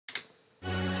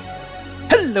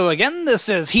Hello again, this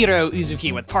is Heero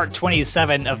Uzuki with part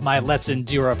 27 of my Let's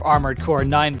Endure of Armored Core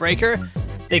 9 Breaker,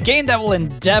 the game that will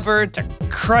endeavor to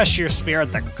crush your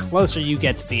spirit the closer you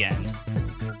get to the end.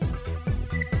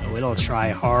 Oh, it'll try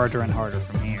harder and harder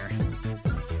from here.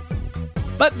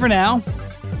 But for now,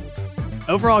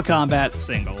 overall combat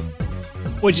single,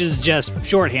 which is just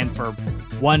shorthand for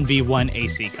 1v1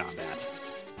 AC combat.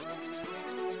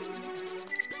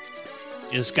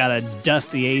 Just gotta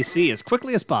dust the AC as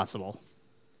quickly as possible.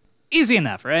 Easy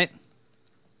enough, right?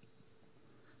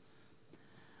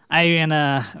 I even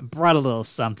brought a little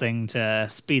something to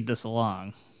speed this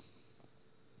along.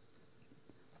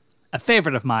 A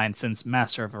favorite of mine since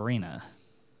Master of Arena.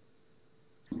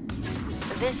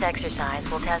 This exercise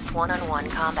will test one-on-one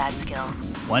combat skill.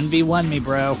 1v1 me,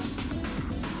 bro.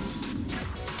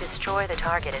 Destroy the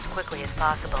target as quickly as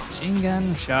possible. Machine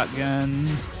gun,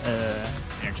 shotguns,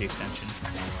 energy extension.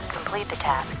 Complete the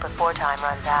task before time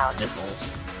runs out.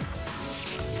 Missiles.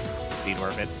 Seed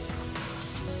orbit.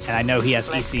 And I know he has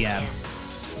ECM.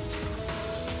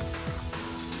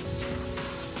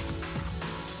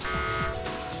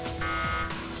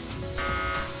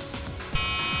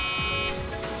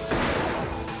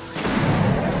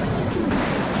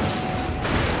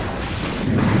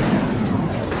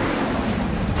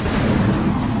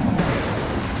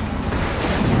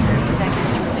 30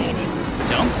 seconds remaining.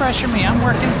 Don't pressure me, I'm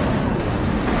working.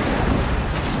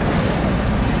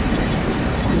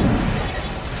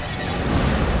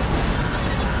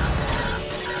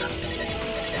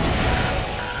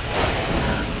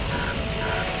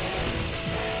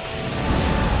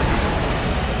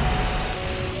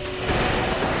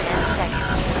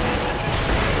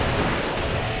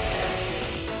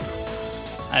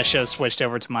 I should have switched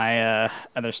over to my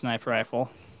other sniper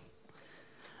rifle.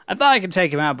 I thought I could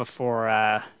take him out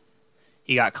before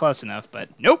he got close enough, but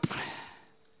nope.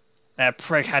 That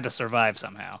prick had to survive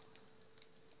somehow.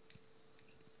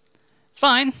 It's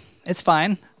fine. It's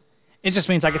fine. It just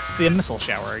means I get to see a missile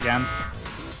shower again.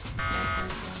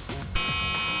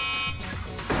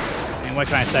 And what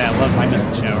can I say? I love my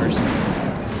missile showers.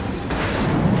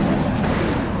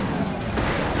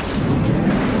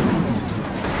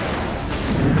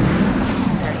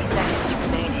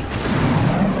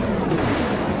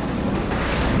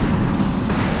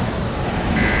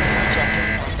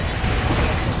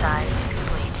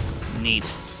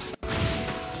 Neat.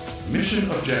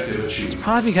 Mission objective achieved. It's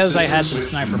probably because I had some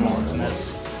sniper bullets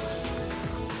miss.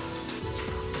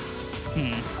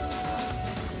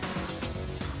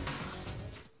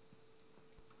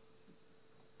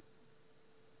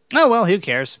 Oh well, who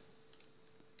cares?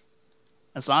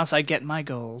 As long as I get my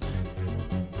gold.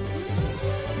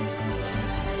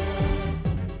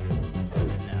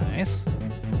 Nice.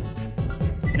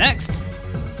 Next,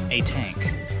 a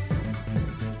tank.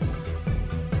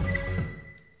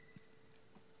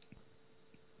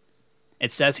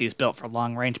 It says he's built for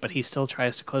long range, but he still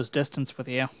tries to close distance with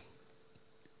you.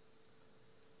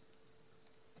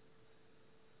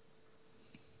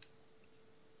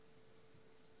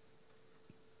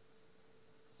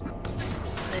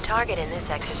 The target in this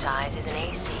exercise is an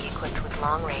AC equipped with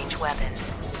long-range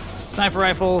weapons. Sniper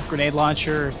rifle, grenade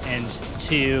launcher, and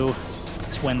 2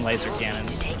 twin laser You'll need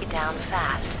cannons. to take it down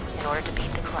fast in order to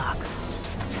beat the clock.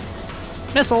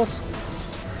 Missiles!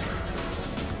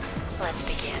 Let's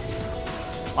begin.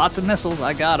 Lots of missiles,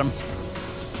 I got them.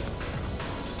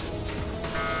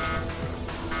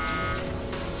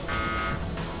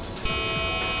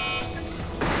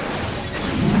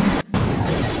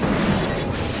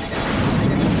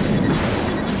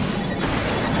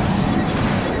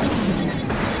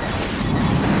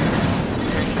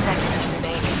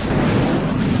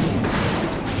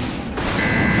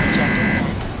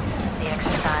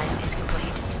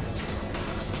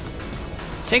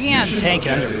 Taking out a tank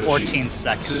in under 14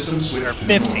 seconds, or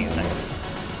 15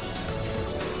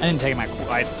 seconds. I didn't take him out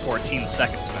quite 14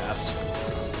 seconds fast.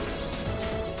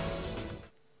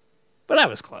 But I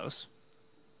was close.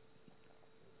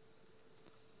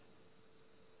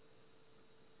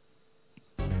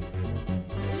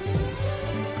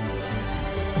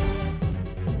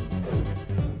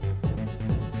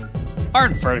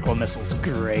 Aren't vertical missiles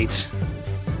great?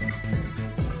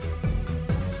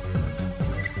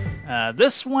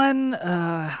 This one,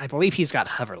 I believe he's got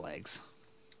hover legs.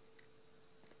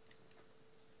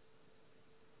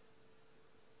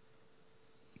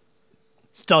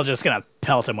 Still just gonna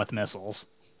pelt him with missiles.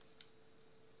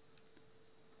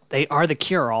 They are the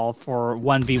cure-all for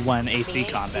 1v1 AC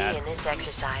combat. The AC in this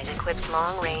exercise equips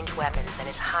long-range weapons and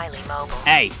is highly mobile.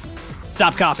 Hey,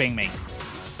 stop copying me.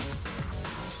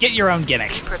 Get your own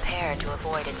gimmick. Be prepared to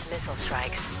avoid its missile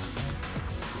strikes.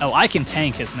 Oh, I can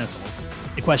tank his missiles.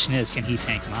 The question is, can he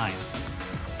tank mine?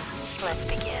 Let's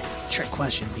begin. Trick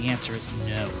question. The answer is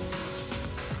no.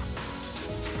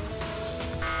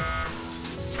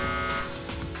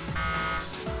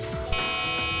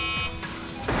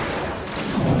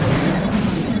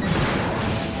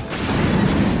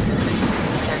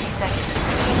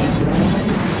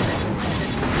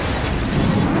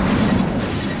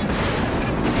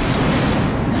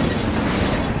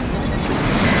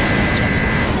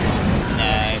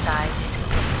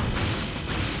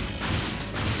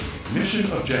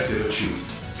 Mission objective achieved.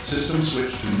 System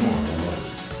switch to normal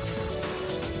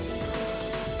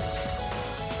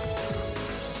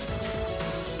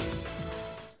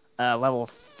mode. Level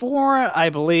 4, I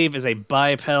believe, is a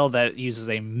bipedal that uses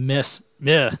a mishmash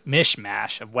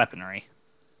of weaponry.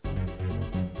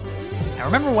 I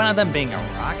remember one of them being a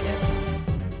rocket.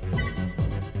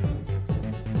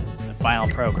 The final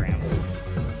program,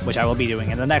 which I will be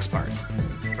doing in the next part.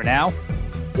 For now,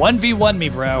 1v1 me,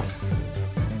 bro.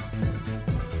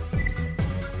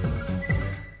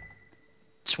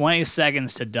 20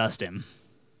 seconds to dust him.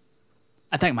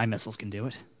 I think my missiles can do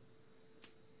it.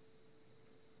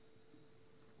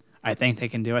 I think they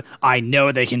can do it. I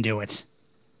know they can do it.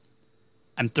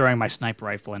 I'm throwing my sniper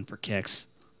rifle in for kicks.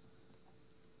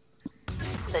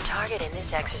 The target in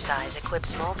this exercise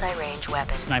equips multi-range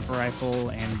weapons. Sniper rifle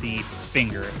and the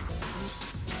finger.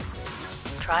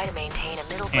 Try to maintain a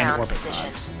middle And ground orbit position.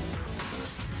 pods.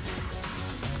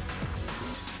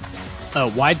 Oh,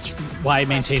 why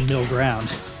maintain middle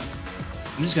ground?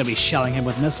 I'm just gonna be shelling him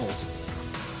with missiles.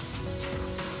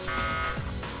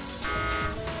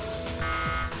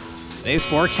 Today's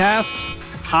forecast?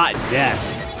 Hot death.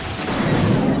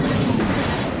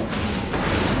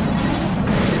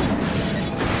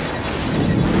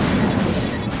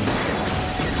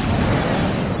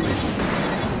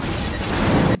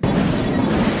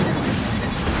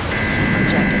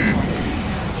 Objective point.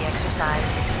 The exercise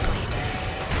is complete.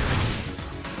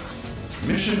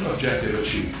 Mission objective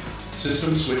achieved.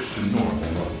 System switch to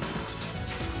normal mode.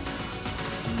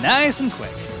 Nice and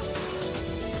quick.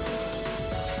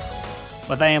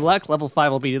 With any luck, level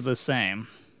 5 will be the same.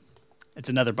 It's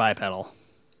another bipedal.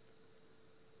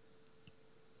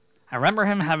 I remember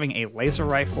him having a laser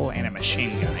rifle and a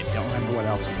machine gun. I don't remember what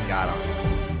else he's got on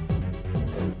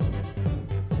him.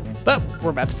 But we're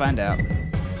about to find out.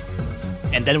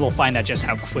 And then we'll find out just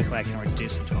how quickly I can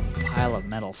reduce him to a pile of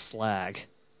metal slag.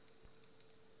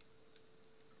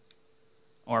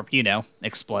 Or, you know,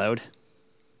 explode.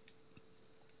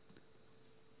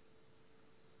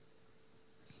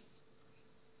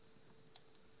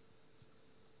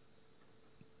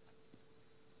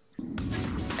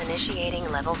 Initiating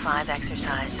level 5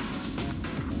 exercise.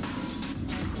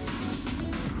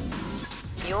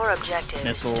 Your objective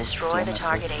Missiles, is to destroy the dual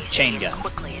target missiles, AC chain as gun.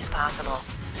 quickly as possible.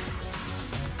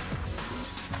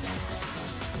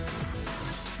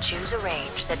 Choose a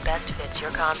range that best fits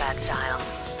your combat style.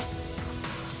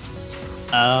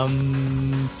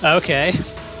 Okay.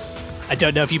 I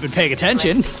don't know if you've been paying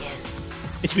attention. Let's begin.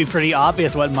 It should be pretty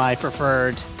obvious what my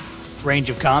preferred range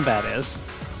of combat is.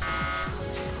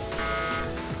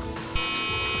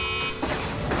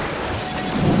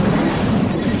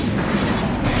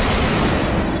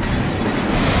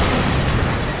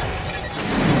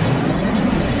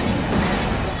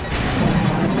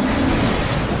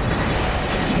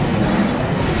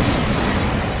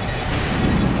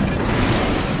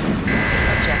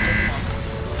 Objective met.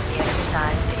 The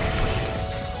exercise is complete.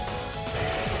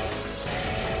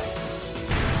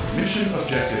 Mission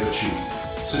objective achieved.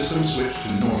 System switch to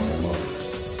normal mode.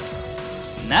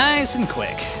 Nice and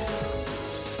quick.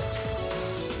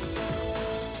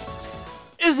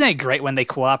 Isn't it great when they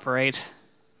cooperate?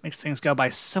 Makes things go by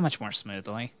so much more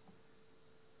smoothly.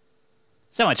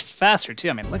 So much faster, too.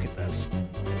 I mean, look at this.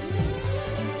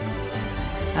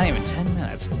 Not even 10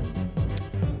 minutes.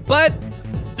 But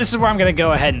this is where I'm going to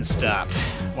go ahead and stop,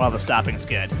 while the stopping is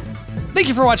good. Thank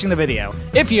you for watching the video.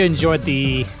 If you enjoyed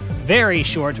the very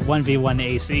short 1v1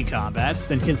 AC combat,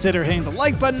 then consider hitting the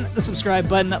like button, the subscribe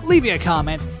button, leaving a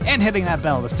comment, and hitting that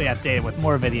bell to stay updated with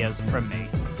more videos from me.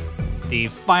 The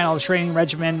final training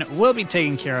regimen will be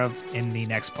taken care of in the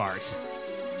next part.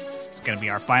 It's going to be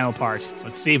our final part.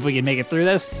 Let's see if we can make it through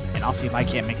this, and I'll see if I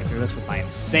can't make it through this with my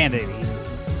insanity.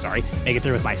 Sorry, make it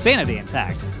through with my sanity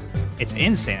intact. It's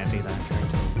insanity that I'm trying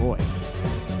to avoid.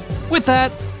 With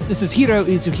that, this is Heero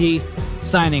Uzuki,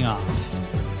 signing off.